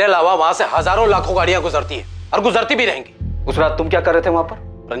 मेरे अलावा वहां से हजारों लाखों गाड़ियां गुजरती है और गुजरती भी रहेंगी। उस रात तुम क्या कर रहे थे वहां पर?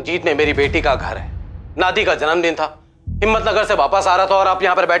 रंजीत ने मेरी बेटी का घर है, नादी का जन्मदिन था, हिम्मतनगर से वापस आ रहा था, और आप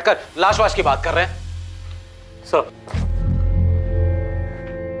यहां पर बैठकर लाश-वाश की बात कर रहे हैं। सर,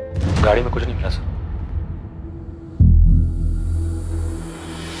 गाड़ी में कुछ नहीं मिला सर।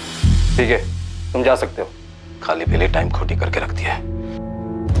 ठीक है, तुम जा सकते हो। खाली पहले टाइम खोटी करके रख दिया है।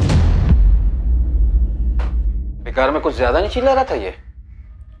 बेकार में कुछ ज्यादा नहीं चिल्ला रहा था ये?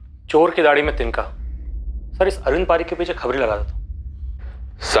 चोर की दाढ़ी में तिनका। सर, इस अरविंद पारी के पीछे खबरें लगा देता।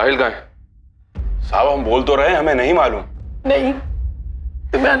 साहिल कहाँ है? साहब हम बोल तो रहे, हमें नहीं मालूम। नहीं,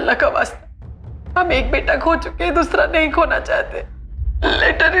 तुम्हें अल्लाह का वास्ता, हम एक बेटा खो चुके हैं, दूसरा नहीं खोना चाहते।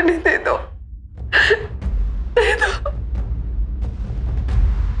 लेटर इन्हें दे दो, दे दो।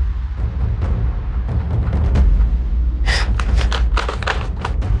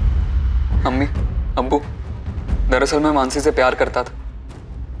 अम्मी, अब्बू, दरअसल मैं मानसी से प्यार करता था,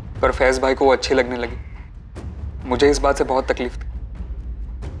 पर फैज भाई को वो अच्छी लगने लगी। मुझे इस बात से बहुत तकलीफ थी।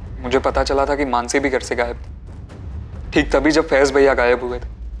 मुझे पता चला था कि मानसी भी घर से गायब थी। ठीक तभी जब फैज भैया गायब हुए थे,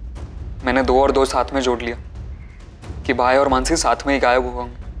 मैंने 2 और 2 साथ में जोड़ लिया कि भाई और मानसी साथ में ही गायब हुए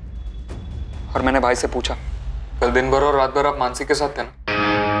होंगे। और मैंने भाई से पूछा, कल दिन भर और रात भर आप मानसी के साथ थे ना?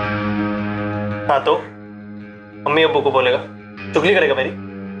 हाँ, तो अम्मी अब्बू को बोलेगा, चुगली करेगा मेरी?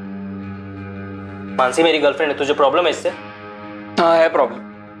 मानसी मेरी गर्लफ्रेंड है, तुझे प्रॉब्लम है इससे? हाँ है प्रॉब्लम,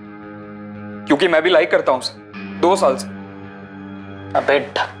 क्योंकि मैं भी लाइक करता हूँ उसे 2 साल से। अबे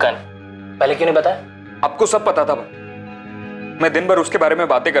ढक्कन, पहले क्यों नहीं बताया? आपको सब पता था भाई, मैं दिन भर उसके बारे में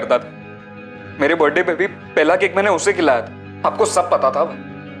बातें करता था। मेरे बर्थडे पे भी पहला केक मैंने उसे खिलाया था। आपको सब पता था भाई।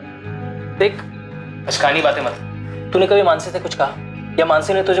 देख, अचकानी बातें मत। तूने कभी मानसी से कुछ कहा या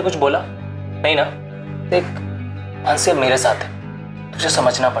मानसी ने तुझे कुछ बोला? नहीं ना? देख, मानसी अब मेरे साथ है, तुझे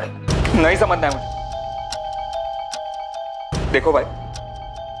समझना पड़ेगा। नहीं समझना है मुझे। देखो भाई,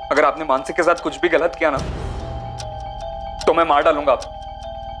 अगर आपने मानसी के साथ कुछ भी गलत किया ना, तो मैं मार डालूंगा आपको,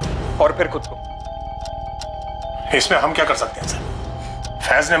 और फिर खुद को। इसमें हम क्या कर सकते हैं सर?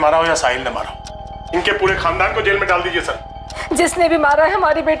 फैज ने मारा हो या साहिल ने मारा हो, इनके पूरे खानदान को जेल में डाल दीजिए सर। जिसने भी मारा है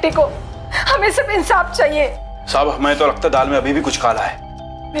हमारी बेटी को, हमें सिर्फ इंसाफ चाहिए। साहब, हमें तो लगता है दाल में अभी भी कुछ काला है।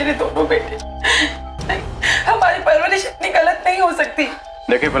 मेरे दोनों बेटे, नहीं, हमारी परवरिश इतनी गलत नहीं हो सकती।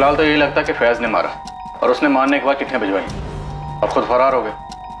 देखिए, फिलहाल तो यही लगता है कि फैज ने मारा, और उसने मारने के बाद चिट्ठियां भिजवाई और खुद फरार हो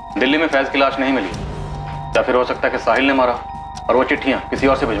गए। दिल्ली में फैज की लाश नहीं मिली, या फिर हो सकता है कि साहिल ने मारा और वो चिट्ठियां किसी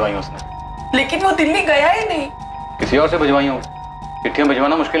और से भिजवाई उसने। लेकिन वो दिल्ली गया ही नहीं। किसी और से भिजवाई होंगी, चिट्ठियां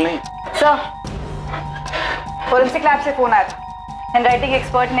भिजवाना मुश्किल नहीं है। सर, फोरेंसिक लैब से फोन आया था। हैंडराइटिंग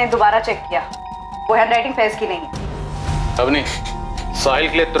एक्सपर्ट ने दोबारा चेक किया, वो हैंडराइटिंग फैज की नहीं है। अब नहीं, साहिल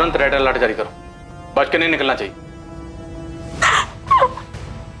के लिए तुरंत रेड अलर्ट जारी करो, बच के नहीं निकलना चाहिए।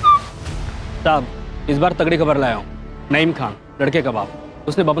 साहब, इस बार तगड़ी खबर लाया हूँ। नईम खान, लड़के का बाप,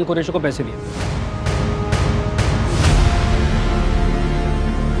 उसने बबन कुरैशी को पैसे दिए।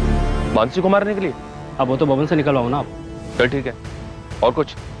 मानसी को मारने के लिए? अब वो तो बबन से निकलवाओ ना आप। चल ठीक है, और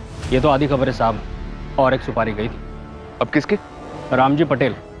कुछ? ये तो आधी खबर है साहब, और एक सुपारी गई थी। अब किसकी? रामजी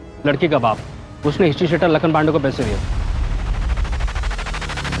पटेल, लड़की का बाप, उसने हिस्ट्री शीटर लखन पांडे को पैसे दिए।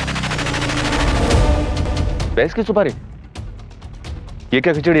 फैज की सुपारी? ये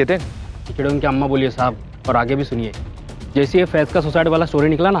क्या खिचड़ी है? खिचड़ी उनकी अम्मा बोलिए साहब, और आगे भी सुनिए। जैसे ये फैज का सुसाइड वाला स्टोरी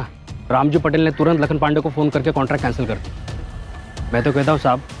निकला ना, रामजी पटेल ने तुरंत लखन पांडे को फोन करके कॉन्ट्रैक्ट कैंसिल कर दिया। मैं तो कहता हूँ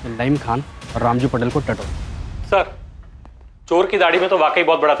साहब, नईम खान और रामजी पटेल को टटो। सर, चोर की दाढ़ी में तो वाकई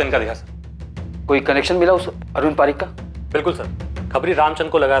बहुत बड़ा तिनका दिखा सर। कोई कनेक्शन मिला उस अरुण पारिक का? बिल्कुल सर, खबरी रामचंद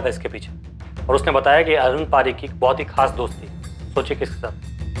को लगाया था इसके पीछे, और उसने बताया कि अरुण पारिक की बहुत ही खास दोस्त थी। सोचिए किसके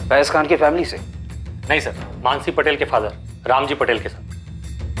साथ? फैज खान की फैमिली से? नहीं सर, मानसी पटेल के फादर रामजी पटेल के साथ।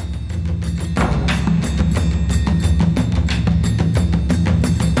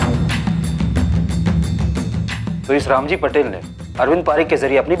 तो इस रामजी पटेल ने अरविंद पारिक के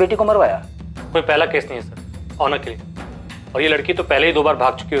जरिए अपनी बेटी को मरवाया? कोई पहला केस नहीं है सर, ऑनर के लिए। और ये लड़की तो पहले ही 2 बार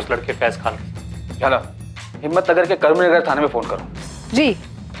भाग चुकी है उस लड़के फैज खान के। झाला, हिम्मतनगर के कर्मनगर थाने में फोन करो। जी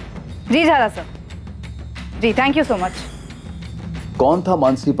जी झाला sir, ji thank you so much. कौन था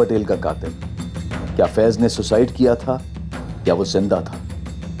मानसी पटेल का कातिल? क्या फैज ने सुसाइड किया था या वो जिंदा था?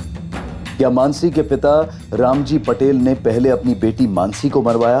 क्या मानसी के पिता रामजी पटेल ने पहले अपनी बेटी मानसी को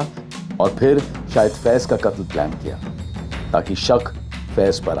मरवाया और फिर शायद फैज का कत्ल प्लान किया ताकि शक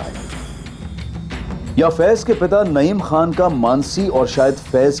फैज पर आए? या फैज के पिता नईम खान का मानसी और शायद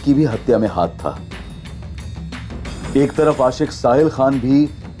फैज की भी हत्या में हाथ था? एक तरफ आशिक साहिल खान भी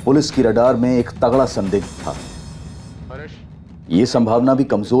पुलिस की रडार में एक तगड़ा संदिग्ध था। यह संभावना भी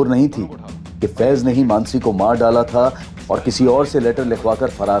कमजोर नहीं थी कि फैज ने ही मानसी को मार डाला था और किसी और से लेटर लिखवाकर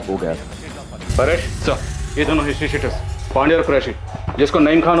फरार हो गया था। परेश सर, ये दोनों हिस्ट्री शीटर्स पांडे और कुरैशी, जिसको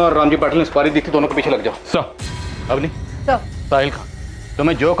नईम खान और रामजी पटेल ने सुपारी दी थी, दोनों के पीछे लग जाओ। सर, अब नहीं सर, साहिल खान,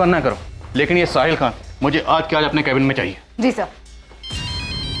 तुम्हें जो करना है करो, लेकिन ये साहिल खान मुझे आज के आज अपने कैबिन में चाहिए। जी सर।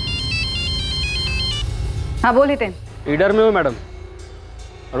 हाँ बोलिए थे। ईडर में हूँ मैडम,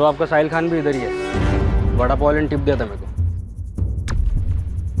 और वो आपका साहिल खान भी इधर ही है। वड़ा पाव वाले ने टिप दिया था मेरे को।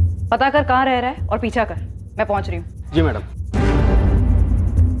 पता कर कहाँ रह रहा है और पीछा कर, मैं पहुंच रही हूँ। जी मैडम।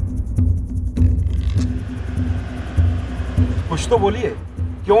 कुछ तो बोलिए,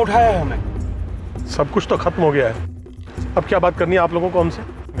 क्यों उठाया है हमें? सब कुछ तो खत्म हो गया है, अब क्या बात करनी है आप लोगों को हमसे?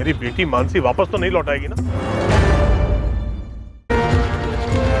 मेरी बेटी मानसी वापस तो नहीं लौटाएगी ना?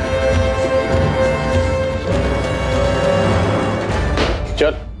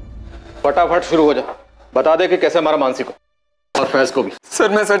 चल फटाफट शुरू हो जा, बता दे कि कैसे मारा मानसी को और फैज को भी। सर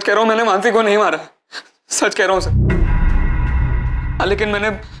मैं सच कह रहा हूं, मैंने मानसी को नहीं मारा, सच कह रहा हूं सर। हाँ, लेकिन मैंने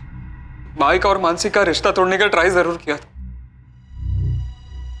भाई का और मानसी का रिश्ता तोड़ने का ट्राई जरूर किया था।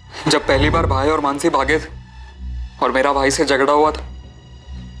 जब पहली बार भाई और मानसी भागे थे और मेरा भाई से झगड़ा हुआ था,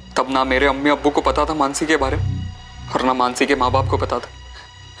 तब ना मेरे अम्मी अब्बू को पता था मानसी के बारे में और ना मानसी के माँ बाप को पता था,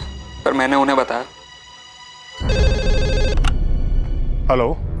 पर मैंने उन्हें बताया। हेलो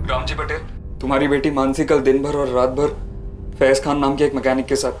रामजी पटेल, तुम्हारी बेटी मानसी कल दिन भर और रात भर फैज खान नाम के एक मैकेनिक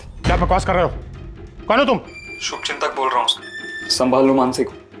के साथ थी। क्या बकवास कर रहे हो? कौन हो तुम? शुभचिंतक बोल रहा हूँ, संभाल लो मानसी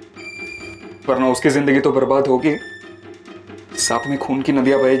को, वरना उसकी जिंदगी तो बर्बाद होगी, साथ में खून की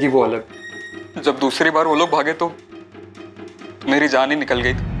नदियां बहेगी वो अलग। जब दूसरी बार वो लोग भागे तो मेरी जान ही निकल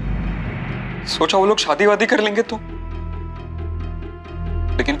गई। सोचा वो लोग शादी वादी कर लेंगे तो,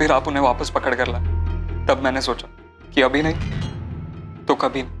 लेकिन फिर आप उन्हें वापस पकड़ कर लाए। तब मैंने सोचा कि अभी नहीं तो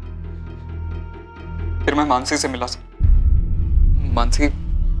कभी नहीं। फिर मैं मानसी से मिला। मानसी,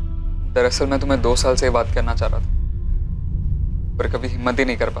 दरअसल मैं तुम्हें 2 साल से ये बात कहना चाह रहा था, पर कभी हिम्मत ही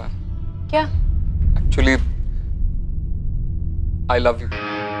नहीं कर पाया। क्या? Actually I love you.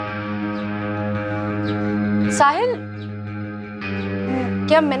 साहिल,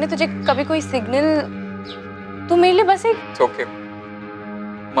 क्या मैंने तुझे कभी कोई सिग्नल? तू मेरे लिए बस एक ओके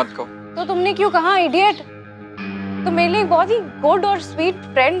मत कहो। तो तुमने क्यों कहा इडियट? तुम मेरे लिए एक बहुत ही गुड और स्वीट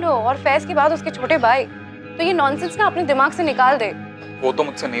फ्रेंड हो, और फैज के बाद उसके छोटे भाई। तो ये नॉनसेंस ना अपने दिमाग से निकाल दे। वो तो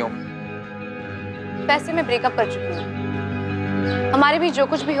मुझसे नहीं होगा। फैज से मैं ब्रेकअप कर चुकी हूँ। हमारे बीच जो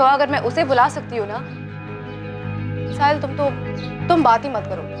कुछ भी हुआ, अगर मैं उसे बुला सकती हूँ ना। साहिल तुम बात ही मत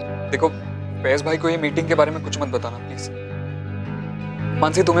करो। देखो, फैज भाई को ये मीटिंग के बारे में कुछ मत बताना प्लीज।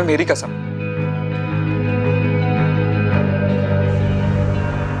 मानसी, तुम्हें मेरी कसम।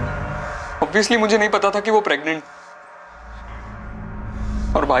 ऑब्वियसली मुझे नहीं पता था कि वो प्रेग्नेंट,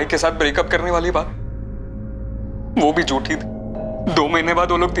 और भाई के साथ ब्रेकअप करने वाली बात वो भी झूठी थी। 2 महीने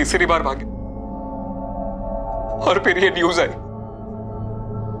बाद वो लोग तीसरी बार भागे और फिर ये न्यूज आई।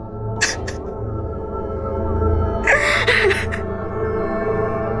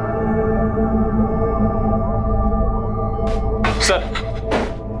 सर,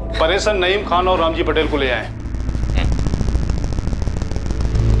 परेशान नईम खान और रामजी पटेल को ले आए।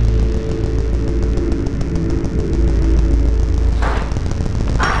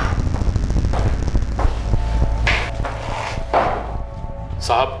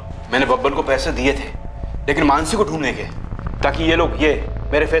 साहब, मैंने बब्बन को पैसे दिए थे, लेकिन मानसी को ढूंढने के, ताकि ये लोग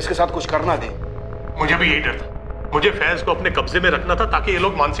मेरे फैज के साथ कुछ कर ना दे। मुझे भी यही डर था। मुझे फैज को अपने कब्जे में रखना था ताकि ये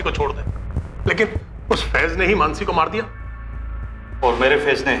लोग मानसी को छोड़ दें, लेकिन उस फैज ने ही मानसी को मार दिया और मेरे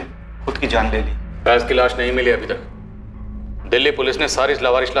फैज ने खुद की जान ले ली। फैज की लाश नहीं मिली अभी तक। दिल्ली पुलिस ने सारी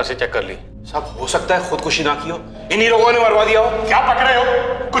लावारिश लाशें चेक कर ली। साहब, हो सकता है खुदकुशी ना की हो, इन्हीं लोगों ने मरवा दिया हो। क्या पकड़े हो?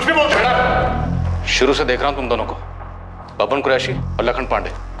 कुछ भी बोलते हो। शुरू से देख रहा हूं तुम दोनों को, बबन कुरैशी और लखन पांडे,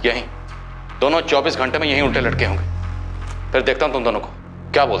 यहीं दोनों 24 घंटे में यहीं उल्टे लटके होंगे। फिर देखता हूं तुम दोनों को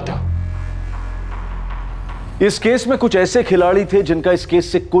क्या बोलते हो। इस केस में कुछ ऐसे खिलाड़ी थे जिनका इस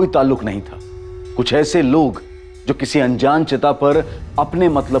केस से कोई ताल्लुक नहीं था। कुछ ऐसे लोग जो किसी अनजान चिता पर अपने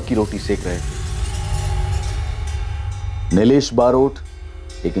मतलब की रोटी सेक रहे थे। नीलेश बारोट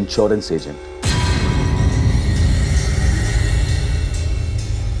एक इंश्योरेंस एजेंट,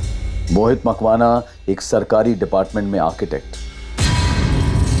 मोहित मकवाना एक सरकारी डिपार्टमेंट में आर्किटेक्ट,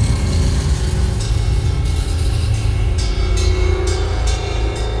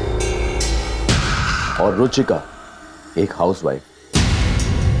 और रुचिका एक हाउसवाइफ।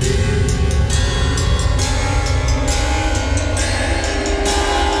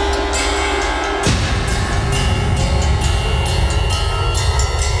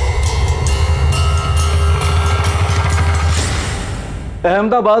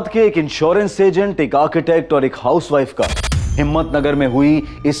 अहमदाबाद के एक इंश्योरेंस एजेंट, एक आर्किटेक्ट और एक हाउसवाइफ का हिम्मतनगर में हुई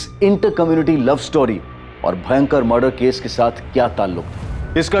इस इंटर कम्युनिटी लव स्टोरी और भयंकर मर्डर केस के साथ क्या ताल्लुक था,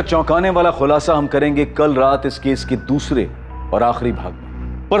 इसका चौंकाने वाला खुलासा हम करेंगे कल रात इस केस के दूसरे और आखिरी भाग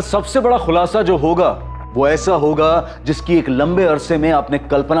में। पर सबसे बड़ा खुलासा जो होगा वो ऐसा होगा जिसकी एक लंबे अरसे में आपने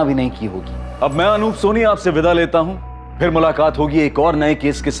कल्पना भी नहीं की होगी। अब मैं अनूप सोनी आपसे विदा लेता हूं, फिर मुलाकात होगी एक और नए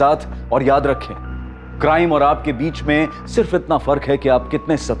केस के साथ। और याद रखें, क्राइम और आपके बीच में सिर्फ इतना फर्क है कि आप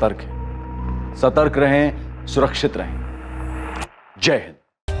कितने सतर्क हैं। सतर्क रहें, सुरक्षित रहें। जय Hind.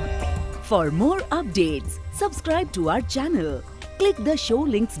 For more updates, subscribe to our channel, click the show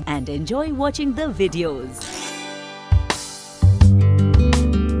links and enjoy watching the videos.